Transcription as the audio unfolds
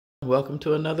Welcome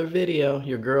to another video.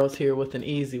 Your girl's here with an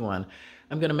easy one.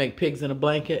 I'm going to make pigs in a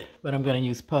blanket, but I'm going to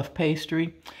use puff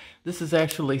pastry. This is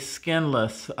actually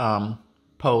skinless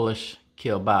Polish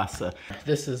kielbasa.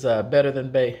 This is better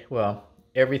than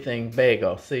everything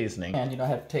bagel seasoning. And you don't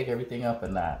have to take everything up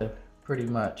in that. Pretty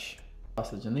much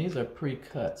sausage. And these are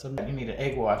pre-cut, so you need an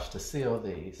egg wash to seal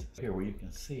these. Here where you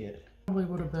can see it. Probably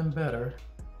would have been better.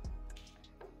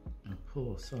 And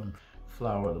pull some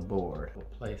flour the board.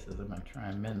 Places I'm going to try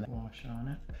and mend the wash on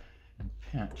it and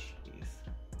pinch these.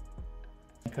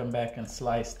 And come back and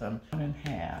slice them in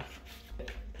half.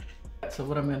 So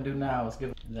what I'm going to do now is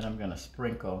and then I'm going to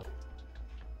sprinkle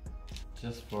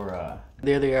just for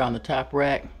there they are on the top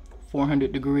rack,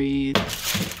 400 degrees.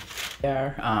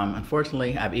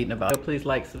 Unfortunately I've eaten about. Please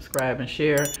like, subscribe, and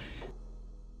share.